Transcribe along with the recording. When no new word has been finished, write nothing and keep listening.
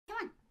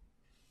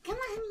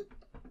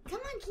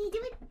Come on, can you do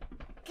it?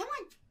 Come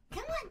on,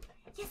 come on.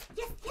 Yes,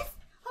 yes, yes.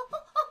 Oh, oh,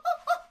 oh, oh,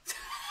 oh.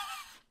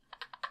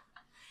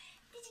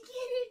 Did you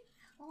get it?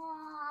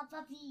 Aw,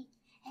 puppy.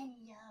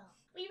 Hello.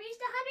 We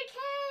reached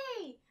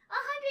 100K.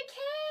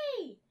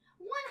 100K.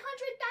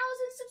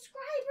 100,000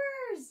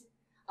 subscribers.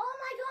 Oh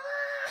my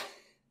god.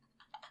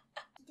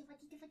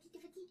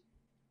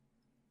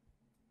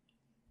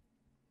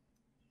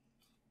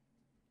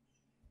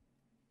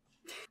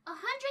 100,000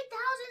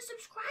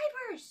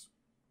 subscribers.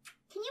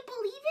 Can you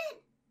believe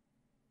it?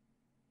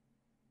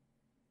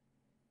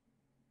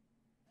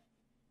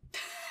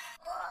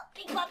 Oh,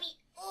 big puppy.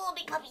 Oh,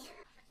 big puppy.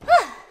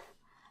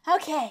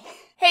 Okay.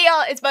 Hey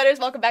y'all, it's Butters.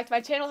 Welcome back to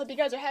my channel. Hope you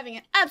guys are having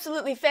an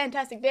absolutely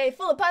fantastic day,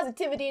 full of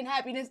positivity and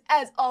happiness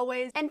as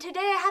always. And today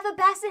I have a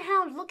basset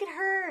hound. Look at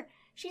her.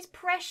 She's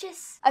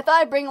precious. I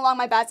thought I'd bring along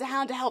my basset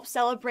hound to help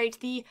celebrate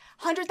the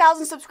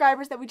 100,000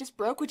 subscribers that we just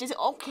broke, which is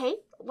okay.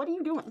 What are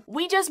you doing?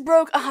 We just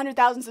broke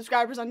 100,000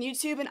 subscribers on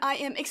YouTube and I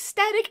am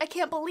ecstatic. I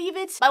can't believe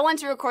it. I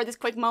wanted to record this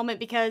quick moment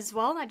because,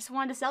 well, I just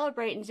wanted to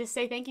celebrate and just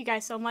say thank you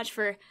guys so much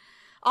for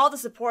all the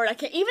support. I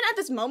can't, even at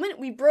this moment,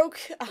 we broke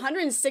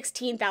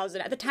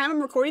 116,000. At the time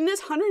I'm recording this,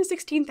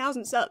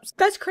 116,000 subs.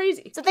 That's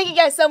crazy. So thank you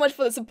guys so much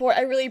for the support.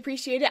 I really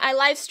appreciate it. I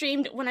live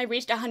streamed when I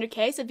reached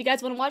 100K, so if you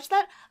guys want to watch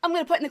that, I'm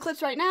going to put in the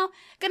clips right now.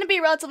 Gonna be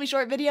a relatively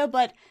short video,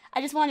 but I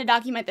just wanted to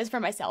document this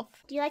for myself.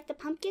 Do you like the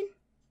pumpkin?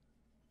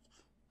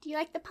 Do you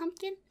like the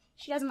pumpkin?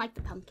 She doesn't like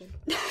the pumpkin.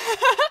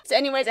 So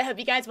anyways, I hope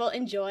you guys will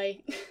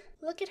enjoy.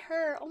 Look at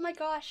her. Oh my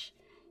gosh.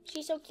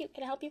 She's so cute.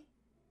 Can I help you?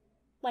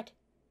 What?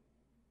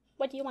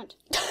 What do you want?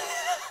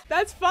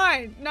 That's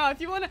fine. No, if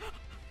you want to...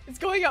 It's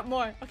going up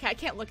more. Okay, I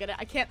can't look at it.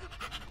 I can't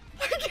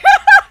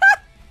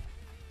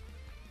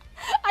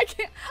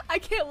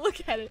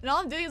look at it. And all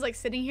I'm doing is like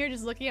sitting here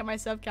just looking at my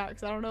sub count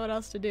because I don't know what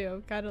else to do.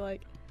 I'm kind of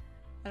like,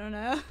 I don't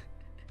know.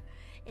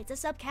 It's a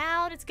sub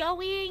count. It's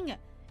going.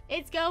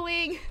 It's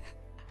going.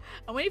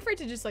 I'm waiting for it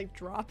to just like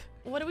drop.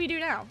 What do we do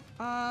now?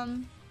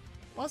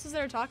 What else is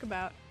there to talk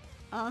about?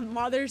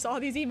 While there's all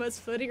these emotes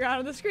floating around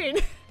on the screen.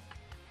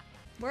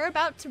 We're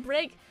about to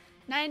break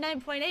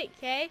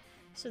 99.8K,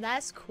 so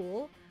that's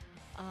cool.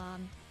 I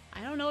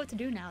don't know what to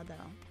do now though.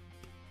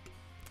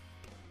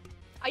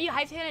 Are you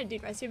hyped, Hannah?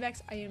 Dude,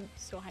 NoisyButters, I am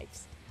so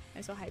hyped.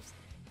 I'm so hyped.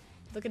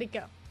 Look at it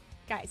go.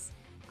 Guys,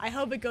 I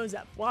hope it goes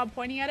up. While I'm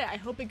pointing at it, I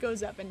hope it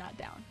goes up and not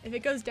down. If it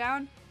goes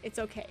down, it's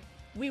okay.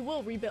 We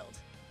will rebuild.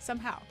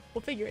 Somehow.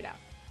 We'll figure it out.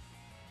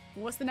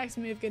 What's the next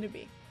move gonna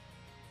be?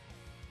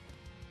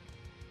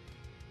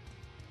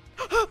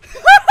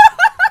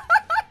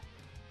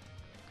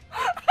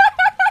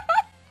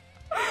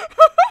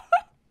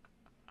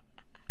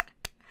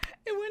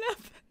 It went up.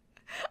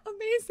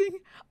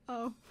 Amazing.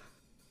 Oh.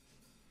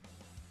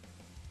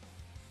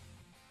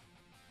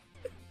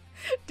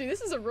 Dude,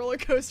 this is a roller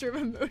coaster of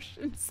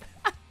emotions.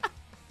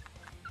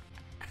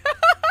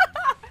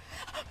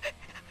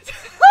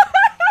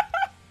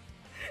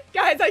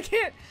 Guys, I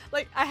can't,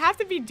 like, I have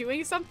to be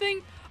doing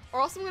something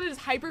or else I'm gonna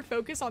just hyper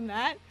focus on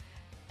that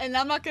and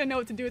I'm not gonna know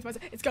what to do with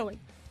myself. It's going.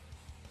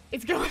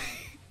 It's going.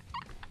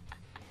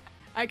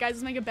 Alright guys,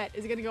 let's make a bet.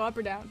 Is it gonna go up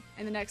or down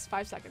in the next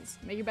 5 seconds?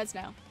 Make your bets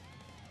now.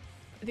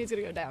 I think it's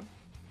gonna go down.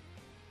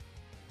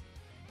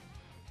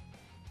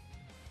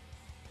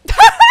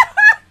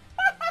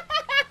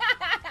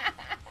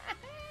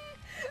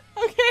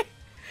 Okay.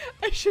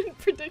 I shouldn't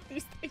predict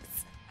these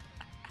things.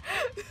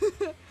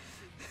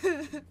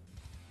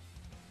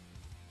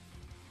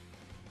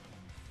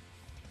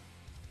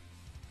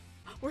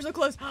 We're so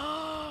close.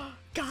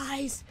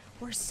 Guys,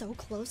 we're so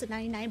close at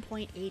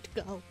 99.8.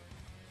 Go.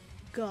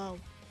 Go.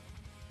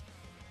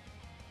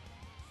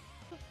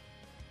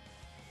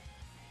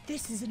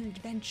 This is an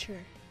adventure.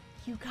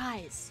 You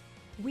guys,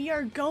 we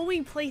are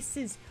going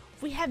places.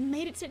 We have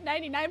made it to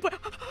 99.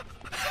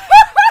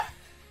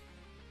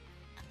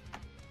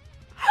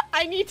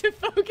 I need to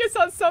focus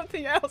on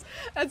something else.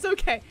 That's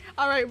okay.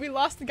 All right, we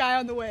lost the guy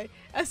on the way.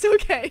 That's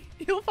okay.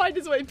 He'll find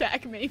his way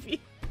back, maybe.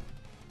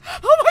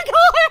 Oh my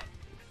god!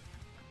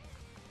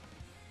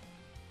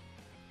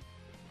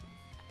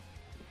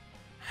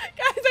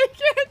 Guys, I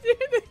can't do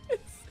this.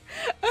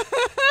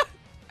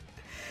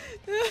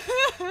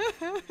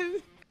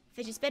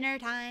 Fidget spinner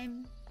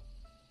time.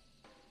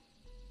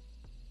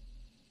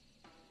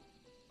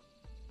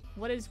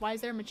 Why is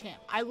there a Machamp?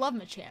 I love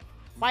Machamp.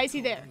 Why is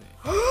he there?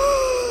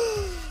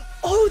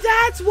 Oh,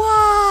 that's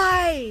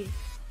why!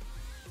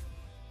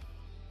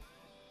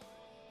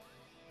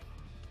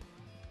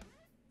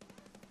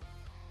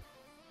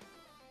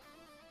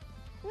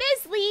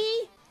 Miss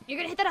Lee! You're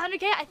gonna hit that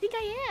 100K? I think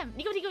I am.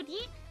 Nico, Nico,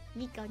 Nico.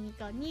 Nico,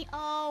 Nico, Nico.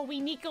 Oh, we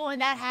Nico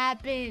and that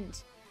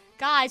happened.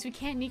 Guys, we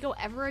can't Nico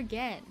ever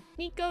again.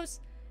 Nico's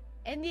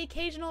and the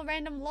occasional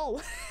random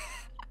lol.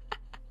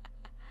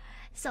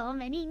 So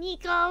many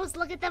Nicos.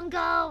 Look at them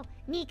go.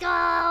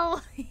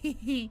 Nico.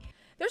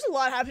 There's a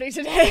lot happening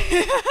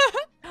today.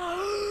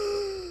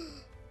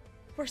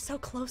 We're so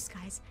close,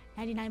 guys.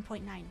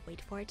 99.9.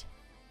 Wait for it.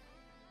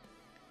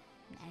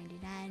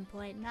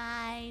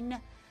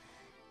 99.9.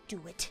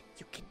 Do it.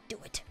 You can do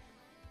it.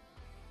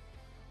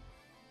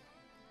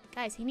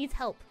 Guys, he needs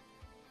help.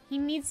 He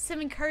needs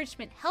some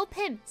encouragement. Help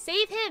him.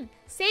 Save him.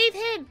 Save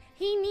him.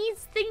 He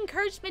needs the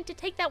encouragement to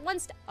take that one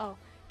step. Oh,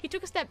 he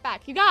took a step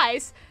back. You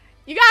guys.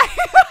 You guys.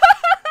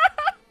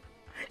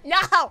 No.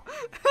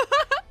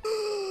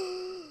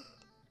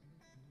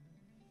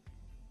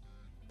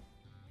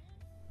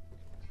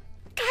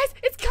 Guys,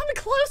 it's coming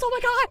close. Oh my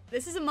god.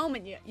 This is a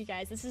moment, you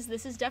guys. This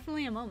is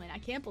definitely a moment. I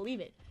can't believe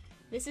it.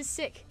 This is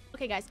sick.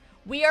 Okay, guys.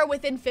 We are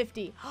within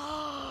 50.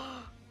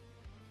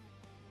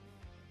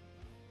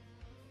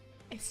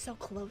 It's so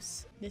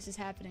close. This is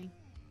happening.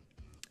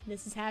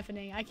 This is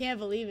happening. I can't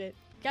believe it.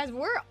 Guys,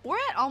 we're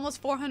at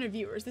almost 400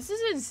 viewers. This is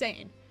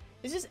insane.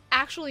 This is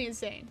actually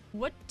insane.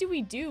 What do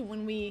we do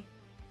when we...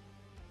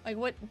 Like,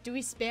 what? Do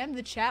we spam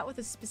the chat with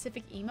a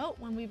specific emote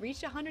when we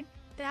reach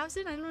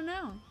 100,000? I don't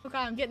know. Oh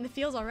god, I'm getting the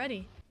feels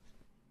already.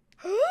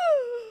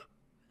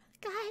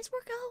 Guys,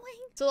 we're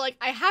going. So, like,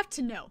 I have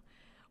to know.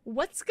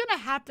 What's gonna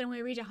happen when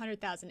we reach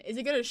 100,000? Is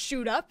it gonna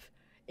shoot up?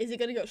 Is it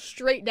gonna go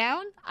straight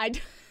down?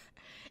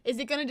 Is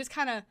it gonna just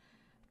kind of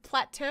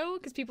plateau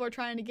because people are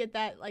trying to get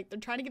that, like, they're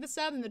trying to get the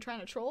sub and they're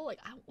trying to troll? Like,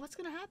 what's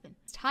gonna happen?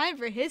 It's time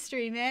for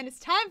history, man. It's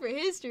time for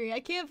history.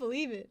 I can't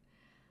believe it.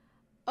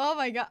 Oh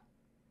my god.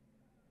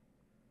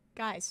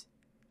 Guys,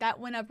 that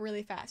went up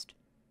really fast.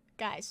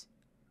 Guys.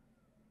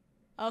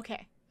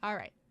 Okay. All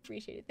right.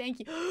 Appreciate it. Thank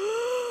you.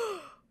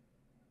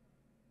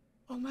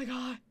 Oh my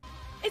god.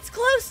 It's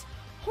close.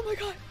 Oh my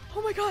god.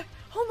 Oh my god.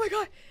 Oh my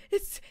god.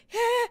 It's...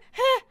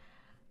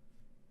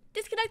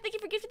 Disconnect. Thank you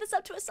for gifting this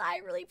up to us. I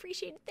really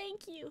appreciate it.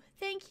 Thank you.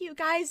 Thank you,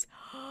 guys.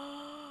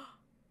 Oh.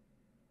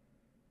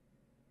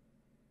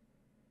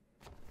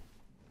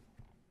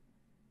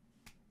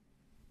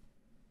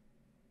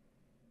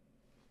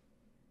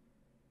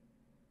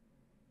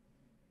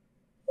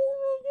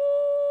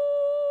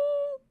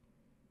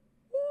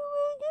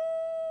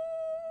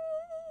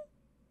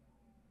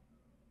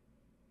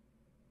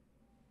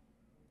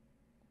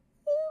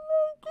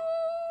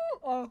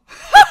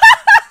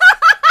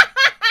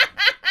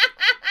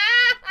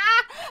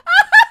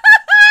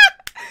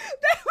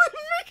 That would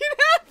freaking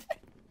happen.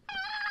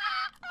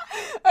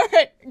 All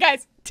right,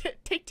 guys,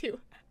 take two.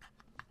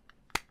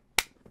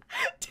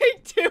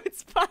 Take two.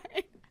 It's fine.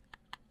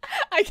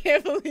 I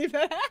can't believe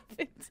that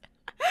happened.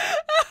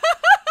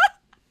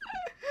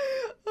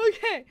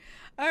 Okay.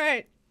 All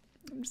right.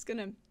 I'm just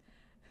gonna.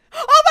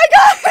 Oh my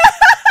god!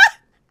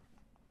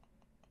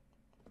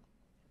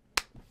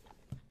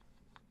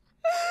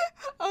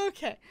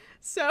 Okay,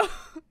 so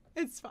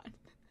it's fine.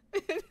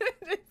 Yes!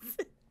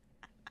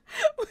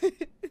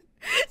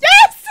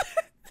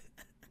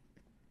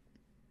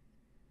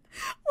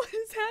 What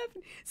is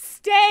happening?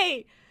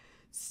 Stay!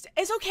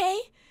 It's okay.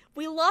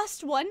 We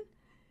lost one.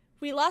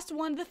 We lost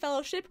one of the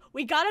fellowship.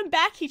 We got him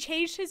back. He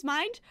changed his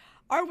mind.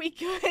 Are we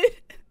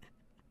good?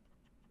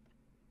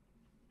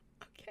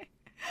 Okay.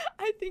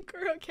 I think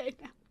we're okay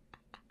now.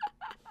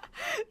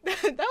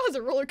 That was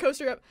a roller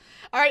coaster of...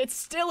 Alright, it's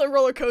still a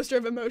roller coaster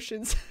of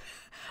emotions.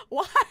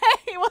 Why?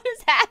 What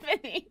is happening?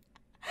 Yay,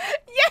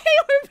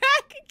 we're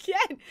back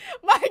again.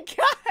 My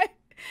god.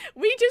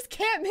 We just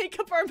can't make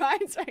up our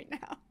minds right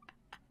now.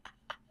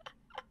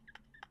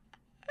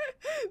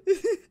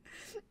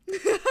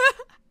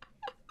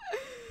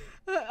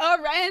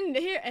 Alright,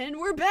 and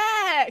we're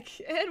back.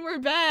 And we're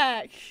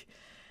back.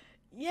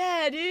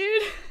 Yeah,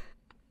 dude.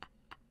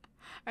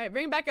 Alright,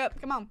 bring it back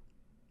up. Come on.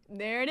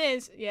 There it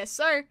is. Yes,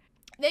 sir.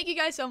 Thank you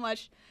guys so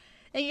much.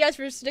 Thank you guys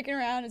for sticking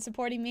around and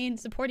supporting me and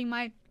supporting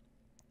my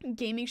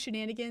gaming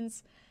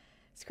shenanigans.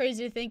 It's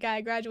crazy to think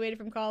I graduated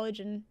from college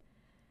and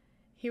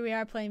here we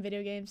are playing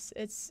video games.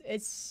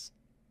 It's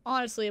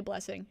honestly a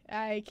blessing.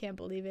 I can't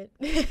believe it.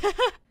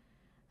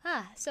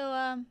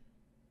 So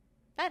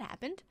that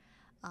happened.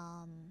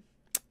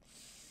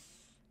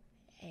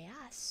 Yeah,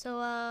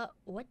 so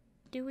what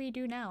do we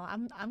do now?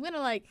 I'm gonna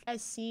like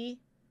SC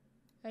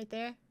right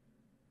there.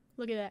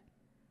 Look at that.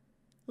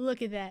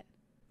 Look at that.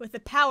 With the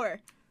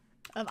power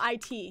of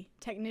IT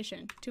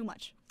technician. Too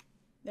much.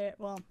 There,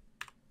 well,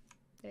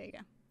 there you go.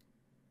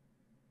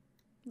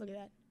 Look at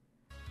that.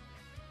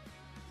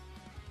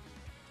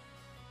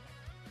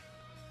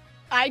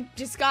 I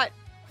just got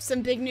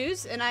some big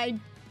news and I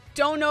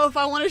don't know if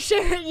I want to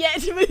share it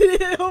yet.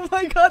 Oh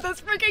my god,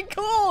 that's freaking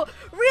cool.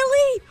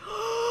 Really?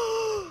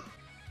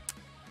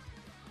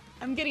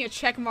 I'm getting a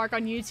check mark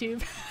on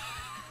YouTube.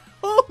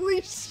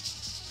 Holy shit.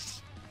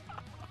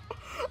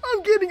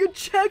 I'm getting a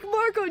check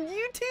mark on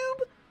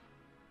YouTube?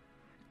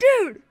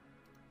 Dude,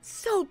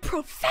 so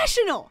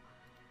professional.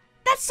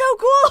 That's so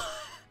cool.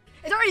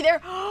 It's already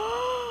there.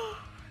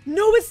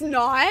 No, it's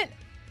not.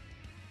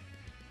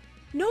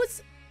 No,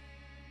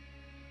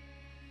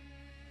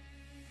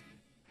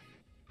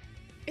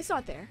 it's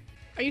not there.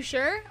 Are you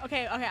sure?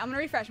 Okay, I'm gonna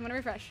refresh.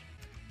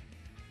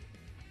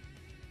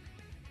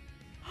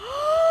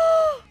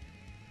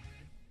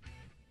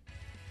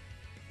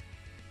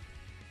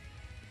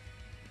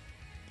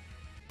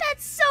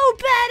 That's so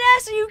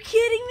badass. Are you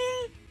kidding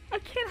me? I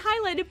can't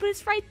highlight it, but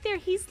it's right there.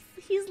 He's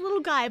a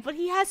little guy, but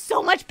he has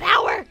so much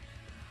power.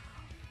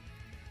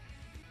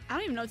 I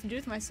don't even know what to do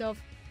with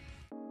myself.